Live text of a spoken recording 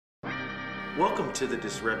Welcome to the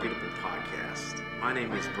Disreputable Podcast. My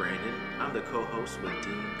name is Brandon. I'm the co-host with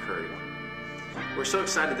Dean Curry. We're so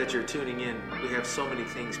excited that you're tuning in. We have so many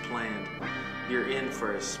things planned. You're in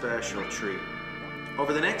for a special treat.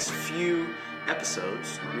 Over the next few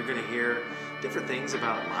episodes, you're going to hear different things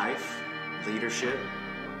about life, leadership,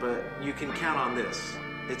 but you can count on this.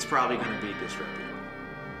 It's probably going to be disreputable.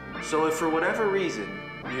 So if for whatever reason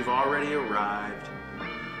you've already arrived,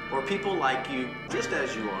 or people like you just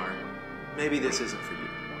as you are, maybe this isn't for you.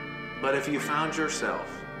 But if you found yourself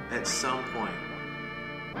at some point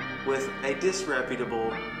with a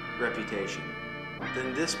disreputable reputation,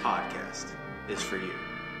 then this podcast is for you.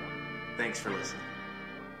 Thanks for listening.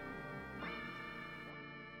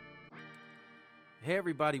 Hey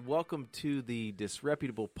everybody, welcome to the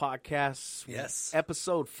Disreputable Podcast. Yes.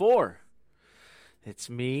 Episode 4. It's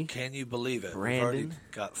me. Can you believe it? Brandon. We've already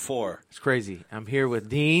got 4. It's crazy. I'm here with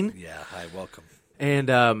Dean. Yeah, hi, welcome. And,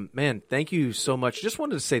 man, thank you so much. Just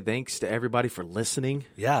wanted to say thanks to everybody for listening.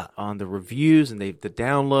 Yeah. On the reviews and the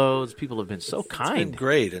downloads. People have been so kind. It's been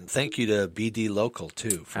great. And thank you to BD Local,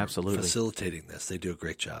 too, for Absolutely facilitating this. They do a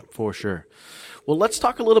great job. For sure. Well, let's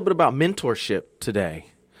talk a little bit about mentorship today.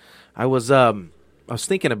 I was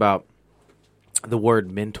thinking about the word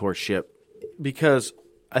mentorship because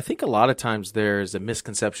I think a lot of times there's a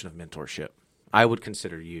misconception of mentorship. I would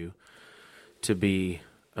consider you to be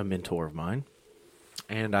a mentor of mine.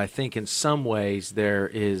 And I think in some ways there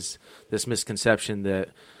is this misconception that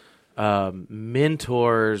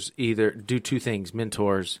mentors either do two things.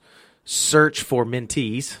 Mentors search for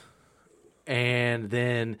mentees, and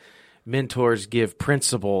then mentors give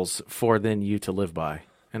principles for then you to live by.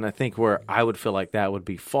 And I think where I would feel like that would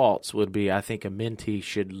be false would be I think a mentee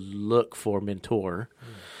should look for mentor.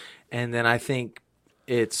 And then I think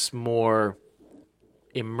it's more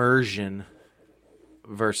immersion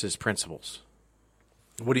versus principles.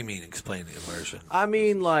 What do you mean, explain the immersion? I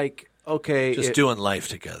mean, like, okay. Just doing life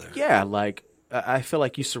together. Yeah, like, I feel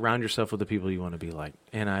like you surround yourself with the people you want to be like.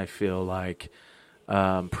 And I feel like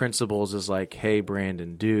principles is like, hey,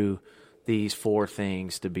 Brandon, do these 4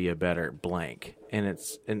 things to be a better blank. And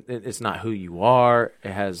it's not who you are.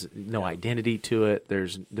 It has no identity to it.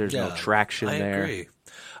 There's no traction there. I agree.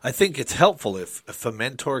 I think it's helpful if a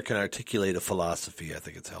mentor can articulate a philosophy. I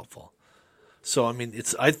think it's helpful. So I mean,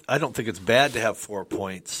 I don't think it's bad to have 4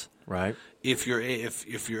 points, right? If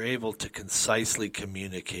you're able to concisely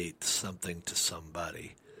communicate something to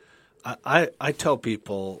somebody. I tell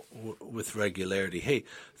people with regularity, hey,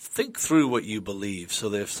 think through what you believe, so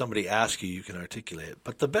that if somebody asks you, you can articulate it.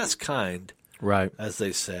 But the best kind, right, as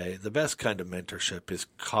they say, the best kind of mentorship is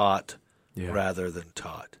caught rather than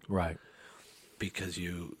taught, right? Because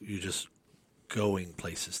you just going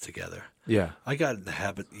places together. Yeah. I got in the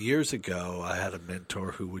habit years ago. I had a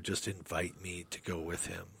mentor who would just invite me to go with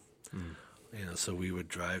him. So we would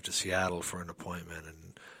drive to Seattle for an appointment,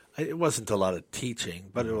 and it wasn't a lot of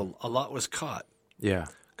teaching, but a lot was caught. Yeah.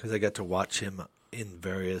 Because I got to watch him in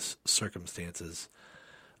various circumstances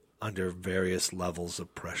under various levels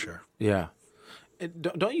of pressure. Yeah.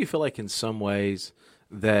 Don't you feel like in some ways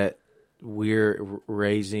that we're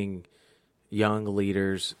raising young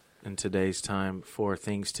leaders in today's time for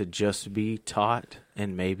things to just be taught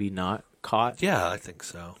and maybe not caught? Yeah, I think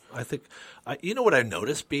so. You know what I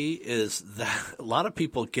noticed, B, is that a lot of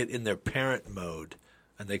people get in their parent mode,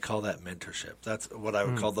 and they call that mentorship. That's what I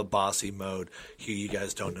would call the bossy mode. Here, you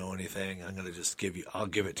guys don't know anything. I'm going to just I'll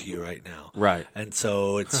give it to you right now. Right. And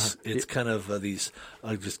so it's kind of these,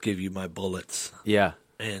 I'll just give you my bullets. Yeah.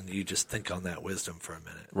 And you just think on that wisdom for a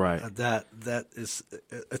minute. Right. That is,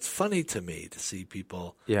 it's funny to me to see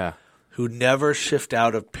people who never shift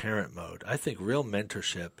out of parent mode. I think real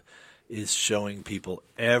mentorship is showing people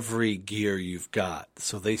every gear you've got,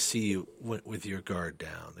 so they see you with your guard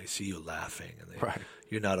down. They see you laughing, and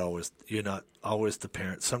you're not always the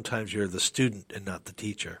parent. Sometimes you're the student and not the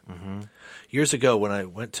teacher. Mm-hmm. Years ago, when I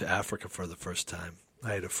went to Africa for the first time,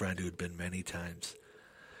 I had a friend who had been many times.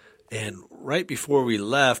 And right before we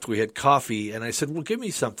left, we had coffee, and I said, well, give me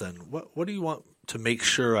something. What do you want to make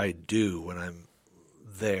sure I do when I'm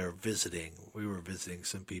there visiting? We were visiting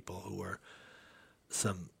some people who were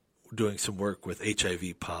doing some work with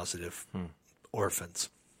HIV-positive orphans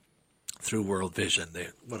through World Vision.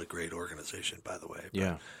 What a great organization, by the way.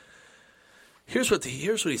 Yeah. Here's what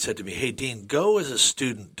he said to me. Hey, Dean, go as a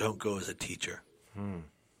student, don't go as a teacher.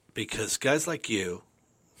 Because guys like you,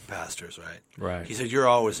 pastors, right? Right. He said, you're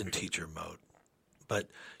always in teacher mode. But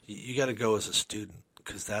you got to go as a student,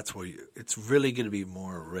 because that's where it's really going to be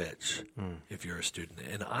more rich if you're a student.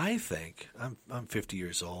 And I think, I'm 50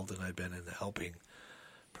 years old, and I've been in the helping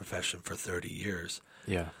profession for 30 years.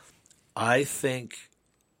 Yeah. I think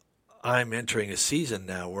I'm entering a season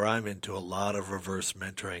now where I'm into a lot of reverse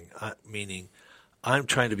mentoring, meaning I'm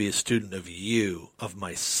trying to be a student of you, of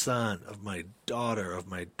my son, of my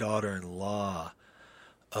daughter-in-law,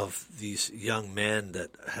 of these young men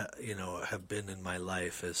that have been in my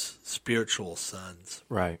life as spiritual sons.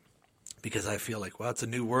 Right. Because I feel like, well, it's a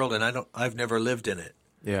new world, and I've never lived in it.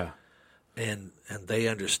 Yeah. And they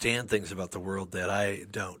understand things about the world that I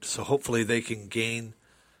don't. So hopefully they can gain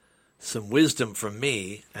some wisdom from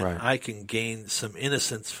me, and right. I can gain some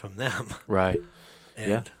innocence from them. Right.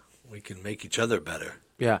 And we can make each other better.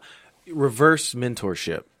 Yeah. Reverse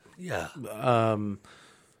mentorship. Yeah.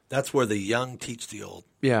 That's where the young teach the old.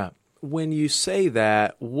 Yeah. When you say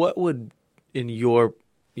that, what would, in your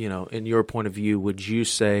point of view, would you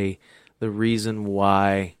say the reason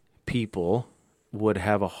why people would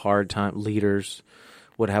have a hard time, leaders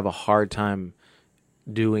would have a hard time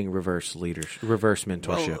doing reverse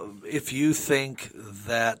mentorship? Well, if you think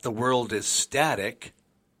that the world is static,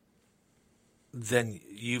 then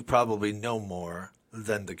you probably know more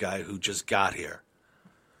than the guy who just got here.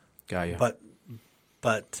 Got you.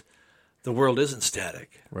 But the world isn't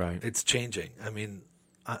static. Right. It's changing. I mean,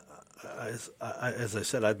 as I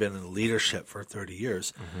said, I've been in leadership for 30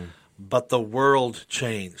 years, but the world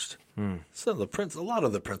changed. So a lot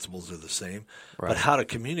of the principles are the same, but how to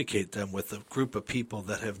communicate them with a group of people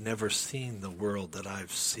that have never seen the world that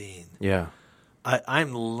I've seen. Yeah.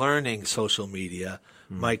 I'm learning social media.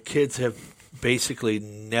 My kids have basically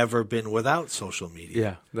never been without social media.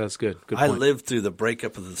 Yeah, that's good. Good I point. lived through the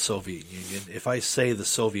breakup of the Soviet Union. If I say the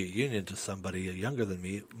Soviet Union to somebody younger than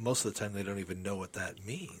me, most of the time they don't even know what that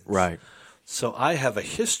means. Right. So I have a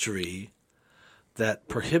history that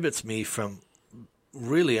prohibits me from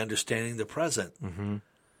really understanding the present.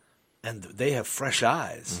 And they have fresh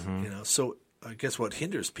eyes, So I guess what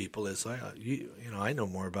hinders people is, I know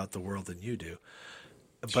more about the world than you do.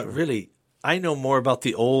 But really, I know more about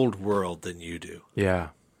the old world than you do. Yeah.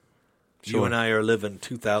 Sure. You and I are living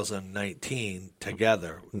 2019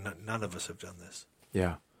 together. None of us have done this.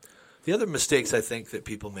 Yeah. The other mistakes I think that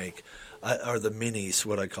people make are the minis,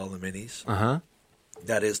 what I call the minis.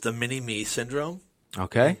 That is the mini-me syndrome.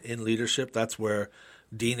 Okay. In leadership, that's where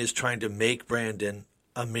Dean is trying to make Brandon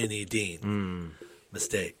a mini Dean.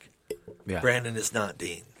 Mistake. Yeah. Brandon is not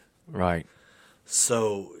Dean. Right.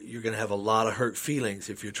 So you're going to have a lot of hurt feelings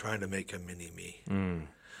if you're trying to make a mini-me.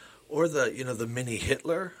 Or the mini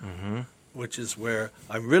Hitler, which is where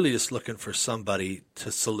I'm really just looking for somebody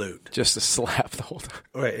to salute. Just to slap the whole time.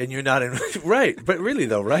 Right, and you're not in right, but really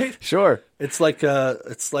though, right? Sure. It's like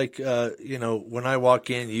when I walk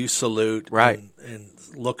in, you salute, right, and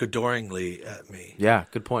look adoringly at me. Yeah,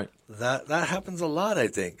 good point. That happens a lot, I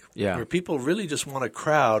think. Yeah, where people really just want a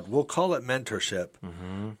crowd. We'll call it mentorship,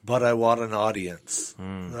 but I want an audience.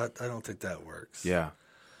 I don't think that works. Yeah.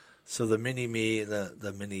 So the mini me,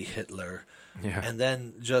 the mini Hitler. Yeah. And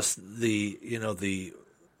then just the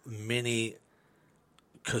mini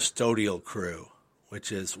custodial crew,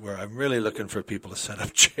 which is where I'm really looking for people to set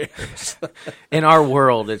up chairs. In our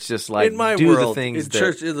world, it's just like in my do world, the things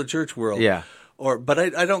in the church world. Yeah. But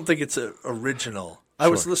I don't think it's original. I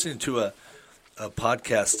was listening to a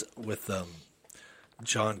podcast with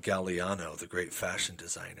John Galliano, the great fashion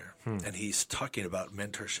designer, and he's talking about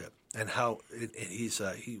mentorship and how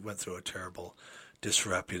he went through a terrible,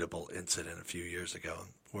 disreputable incident a few years ago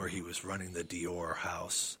where he was running the Dior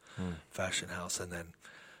house, fashion house, and then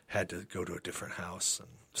had to go to a different house and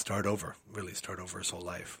start over his whole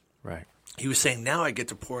life. Right. He was saying, now I get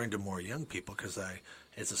to pour into more young people because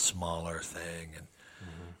it's a smaller thing.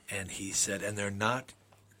 And he said, and they're not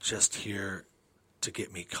just here to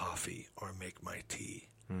get me coffee or make my tea.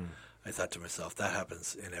 I thought to myself, that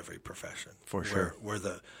happens in every profession. For sure.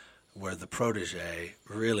 Where the protege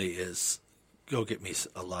really is, go get me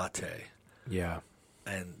a latte. Yeah.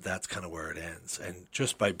 And that's kind of where it ends. And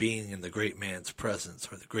just by being in the great man's presence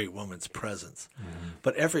or the great woman's presence.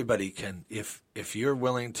 But everybody can, if you're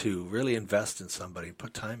willing to really invest in somebody,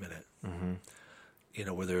 put time in it,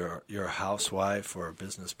 whether you're a housewife or a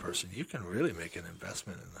business person, you can really make an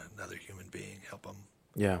investment in another human being, help them.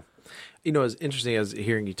 Yeah. It's interesting as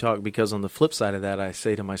hearing you talk, because on the flip side of that, I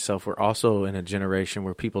say to myself, we're also in a generation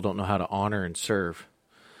where people don't know how to honor and serve.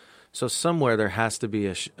 So somewhere there has to be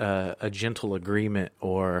a gentle agreement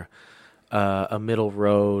or a middle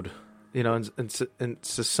road, and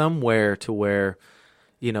so somewhere to where,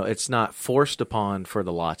 it's not forced upon for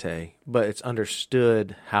the latte, but it's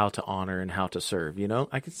understood how to honor and how to serve.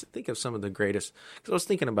 I can think of some of the greatest, because I was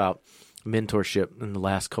thinking about mentorship in the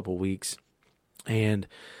last couple weeks, and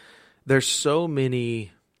there's so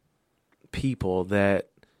many people that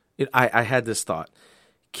I had this thought: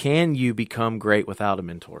 can you become great without a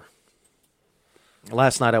mentor?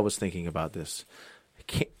 last night I was thinking about this,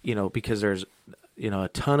 because there's, a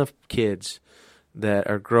ton of kids that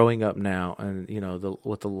are growing up now, and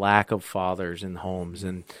with the lack of fathers in homes,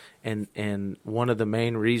 and one of the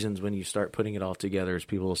main reasons when you start putting it all together is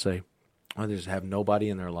people will say, "Oh, they just have nobody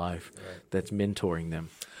in their life that's mentoring them."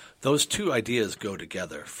 Those two ideas go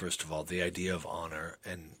together. First of all, the idea of honor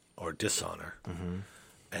or dishonor,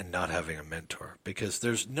 and not having a mentor, because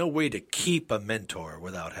there's no way to keep a mentor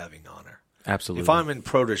without having honor. Absolutely. If I'm in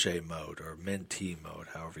protege mode or mentee mode,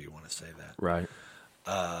 however you want to say that, right.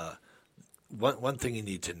 One thing you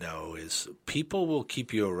need to know is people will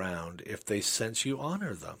keep you around if they sense you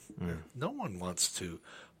honor them. No one wants to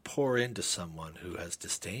pour into someone who has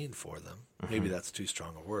disdain for them. Maybe that's too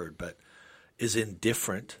strong a word, but is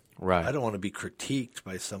indifferent. Right. I don't want to be critiqued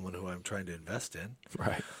by someone who I'm trying to invest in.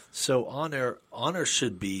 Right. So honor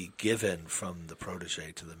should be given from the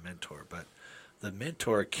protege to the mentor, but the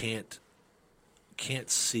mentor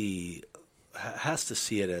has to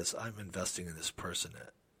see it as, I'm investing in this person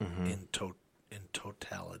in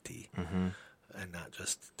totality, and not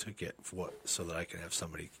just to get so that I can have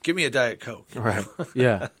somebody give me a Diet Coke. Right.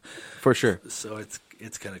 Yeah, for sure. So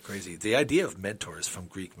it's kind of crazy. The idea of mentor is from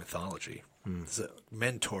Greek mythology. So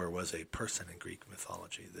mentor was a person in Greek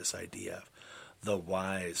mythology. This idea of the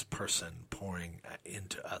wise person pouring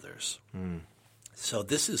into others. So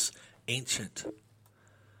this is ancient.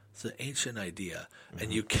 It's an ancient idea,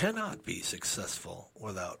 and you cannot be successful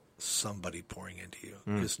without somebody pouring into you,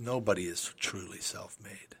 because nobody is truly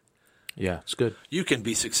self-made. Yeah, it's good. You can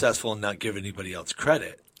be successful and not give anybody else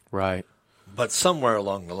credit. Right. But somewhere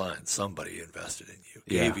along the line, somebody invested in you,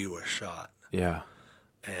 gave you a shot. Yeah.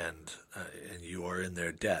 And you are in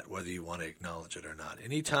their debt, whether you want to acknowledge it or not.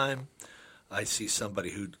 Anytime I see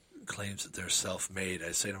somebody who claims that they're self-made,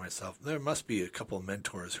 I say to myself, there must be a couple of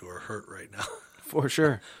mentors who are hurt right now. For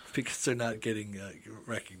sure. Because they're not getting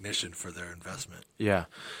recognition for their investment. Yeah.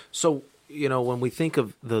 So, when we think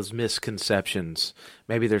of those misconceptions,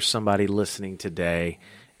 maybe there's somebody listening today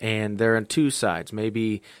and they're on two sides.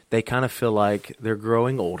 Maybe they kind of feel like they're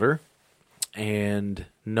growing older and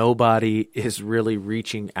nobody is really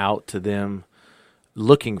reaching out to them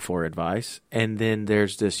looking for advice. And then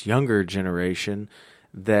there's this younger generation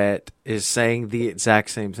that is saying the exact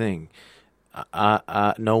same thing.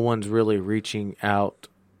 No one's really reaching out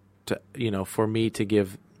to, for me to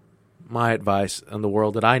give my advice on the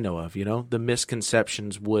world that I know of. The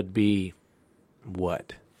misconceptions would be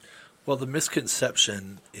what? Well, the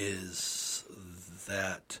misconception is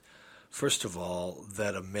that, first of all,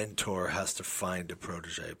 that a mentor has to find a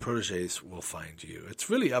protege. Proteges will find you. It's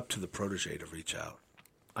really up to the protege to reach out,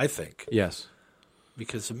 I think. Yes.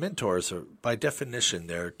 Because the mentors are, by definition,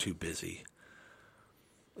 they're too busy.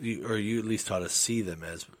 You at least ought to see them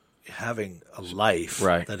as having a life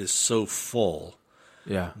that is so full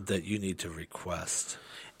that you need to request.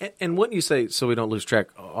 And wouldn't you say, so we don't lose track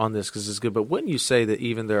on this because it's good, but wouldn't you say that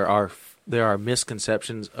even there are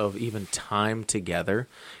misconceptions of even time together?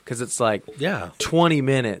 Because it's like 20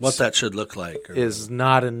 minutes. What that should look like. Is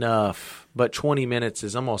not enough, but 20 minutes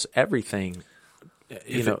is almost everything,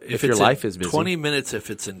 if your life is busy. 20 minutes if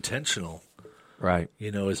it's intentional. Right.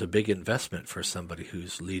 Is a big investment for somebody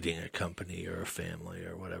who's leading a company or a family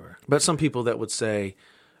or whatever. But some people that would say,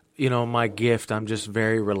 my gift, I'm just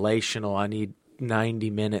very relational. I need 90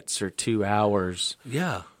 minutes or 2 hours.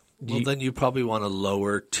 Yeah. Well, then you probably want a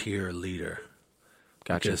lower tier leader.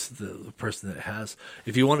 Gotcha. Because the person that has,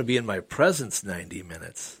 if you want to be in my presence 90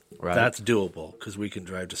 minutes, that's doable because we can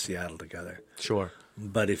drive to Seattle together. Sure.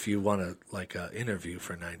 But if you want to interview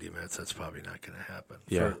for 90 minutes, that's probably not going to happen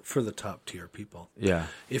for the top tier people. Yeah.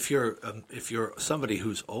 If you're somebody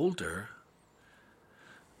who's older,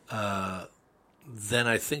 then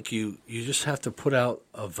I think you just have to put out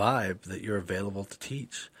a vibe that you're available to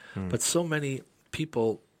teach. But so many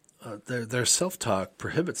people, their self-talk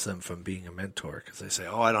prohibits them from being a mentor because they say,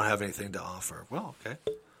 "Oh, I don't have anything to offer." Well, okay.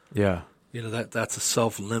 Yeah. That's a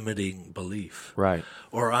self-limiting belief. Right.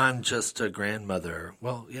 Or I'm just a grandmother.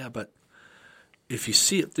 Well, yeah, but if you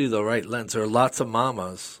see it through the right lens, there are lots of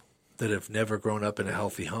mamas that have never grown up in a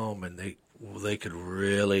healthy home, and they could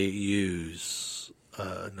really use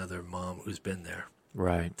another mom who's been there.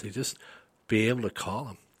 Right. To just be able to call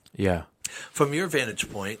them. Yeah. From your vantage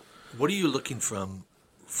point, what are you looking from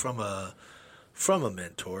a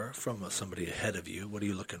mentor, from somebody ahead of you? What are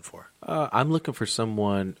you looking for? I'm looking for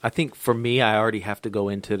someone. I think for me, I already have to go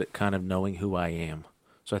into it kind of knowing who I am.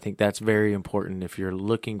 So I think that's very important. If you're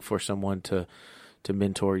looking for someone to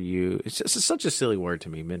mentor you, it's just such a silly word to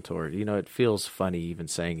me, mentor. It feels funny even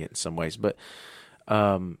saying it in some ways. But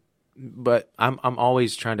I'm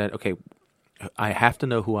always trying to, okay, I have to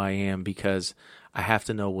know who I am because I have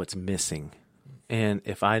to know what's missing. And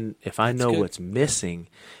if I know what's missing,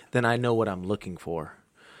 then I know what I'm looking for.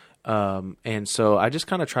 And so I just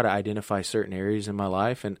kind of try to identify certain areas in my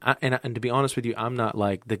life. And to be honest with you, I'm not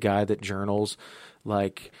like the guy that journals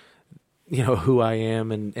like, who I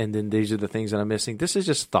am. And then these are the things that I'm missing. This is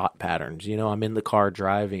just thought patterns. I'm in the car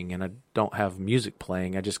driving and I don't have music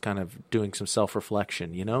playing. I just kind of doing some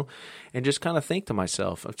self-reflection, and just kind of think to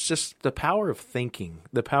myself, it's just the power of thinking,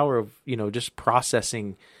 the power of, just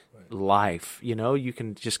processing life. You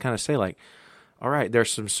can just kind of say like, all right, there's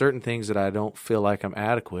some certain things that I don't feel like I'm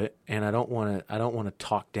adequate, and I don't want to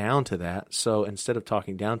talk down to that. So instead of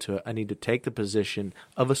talking down to it, I need to take the position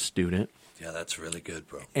of a student. Yeah, that's really good,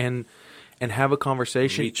 bro. And have a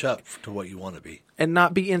conversation. Reach up to what you want to be. And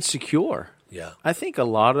not be insecure. Yeah. I think a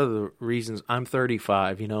lot of the reasons I'm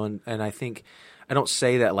 35, and I think I don't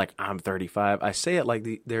say that like I'm 35. I say it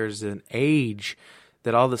like there's an age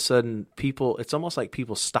that all of a sudden it's almost like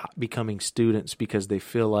people stop becoming students because they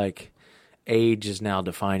feel like age is now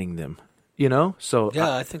defining them, So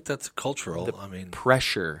yeah, I think that's cultural.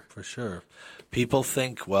 Pressure for sure. People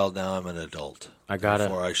think, well, now I'm an adult.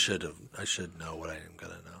 Therefore, I should know what I am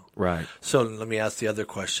going to know. Right. So let me ask the other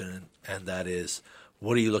question, and that is,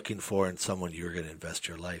 what are you looking for in someone you're going to invest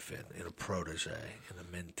your life in a protege, in a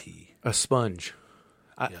mentee? A sponge.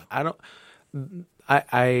 I've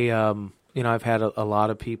had a lot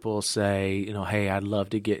of people say, hey, I'd love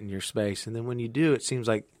to get in your space. And then when you do, it seems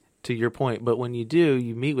like, to your point, but when you do,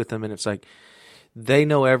 you meet with them and it's like they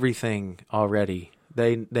know everything already.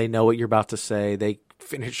 They know what you're about to say. They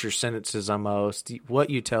finish your sentences almost.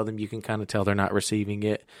 What you tell them, you can kind of tell they're not receiving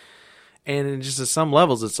it. And just at some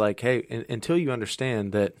levels, it's like, hey, until you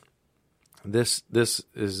understand that this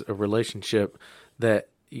is a relationship that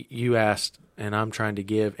you asked and I'm trying to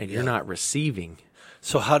give and you're not receiving.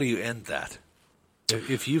 So how do you end that?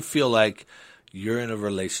 If you feel like you're in a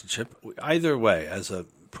relationship, either way, as a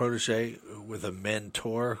protege with a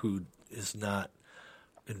mentor who is not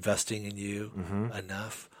investing in you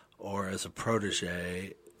enough, or as a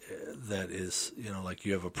protege that is, like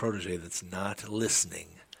you have a protege that's not listening.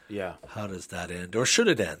 Yeah. How does that end, or should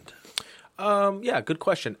it end? Yeah, good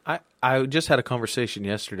question. I just had a conversation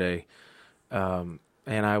yesterday, and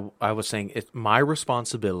I was saying it's my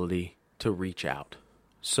responsibility to reach out.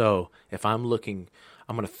 So if I'm looking,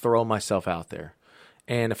 I'm going to throw myself out there,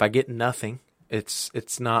 and if I get nothing,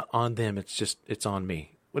 it's not on them. It's on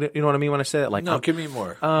me. You know what I mean when I say that? Like, no, give me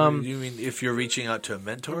more. You mean if you're reaching out to a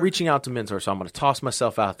mentor? Reaching out to mentors. So I'm going to toss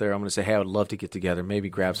myself out there. I'm going to say, hey, I would love to get together. Maybe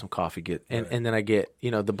grab some coffee. And then I get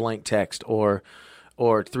the blank text or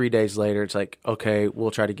 3 days later, it's like, okay,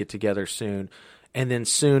 we'll try to get together soon. And then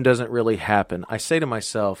soon doesn't really happen. I say to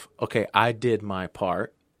myself, okay, I did my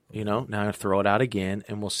part. Now I throw it out again,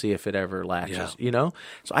 and we'll see if it ever latches. Yeah.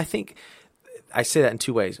 So I think I say that in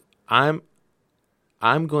two ways. I'm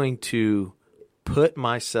going to put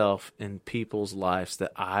myself in people's lives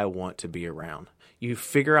that I want to be around. You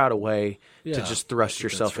figure out a way to just thrust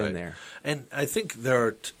yourself in there. And I think there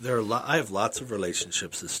are I have lots of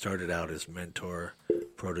relationships that started out as mentor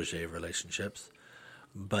protege relationships,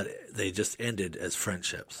 but they just ended as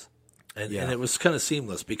friendships. And it was kind of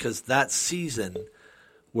seamless because that season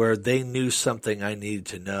where they knew something I needed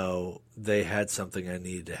to know, they had something I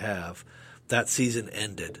needed to have, that season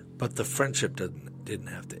ended, but the friendship didn't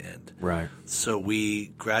have to end. Right. So we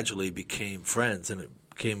gradually became friends, and it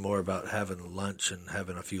became more about having lunch and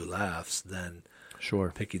having a few laughs than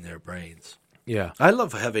picking their brains. Yeah. I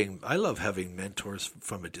love having mentors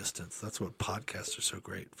from a distance. That's what podcasts are so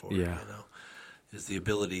great for. Yeah. Is the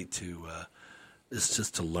ability to is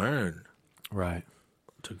just to learn. Right.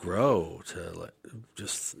 To grow,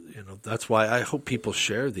 that's why I hope people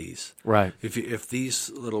share these. Right. If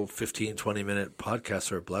these little 15, 20-minute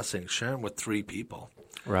podcasts are a blessing, share them with 3 people.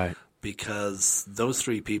 Right. Because those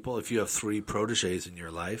 3 people, if you have 3 proteges in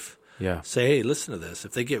your life, say, hey, listen to this.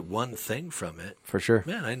 If they get one thing from it, for sure.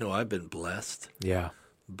 Man, I know I've been blessed. Yeah.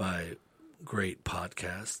 By great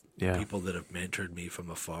podcasts. Yeah. People that have mentored me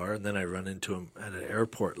from afar, and then I run into them at an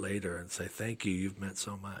airport later and say, thank you. You've meant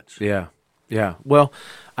so much. Yeah. Yeah. Well,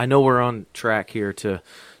 I know we're on track here to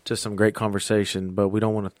some great conversation, but we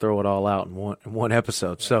don't want to throw it all out in one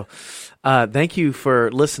episode. So thank you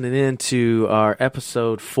for listening in to our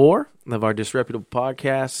episode 4 of our Disreputable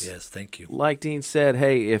Podcast. Yes, thank you. Like Dean said,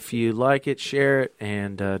 hey, if you like it, share it,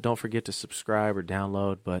 and don't forget to subscribe or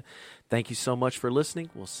download. But thank you so much for listening.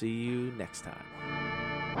 We'll see you next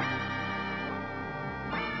time.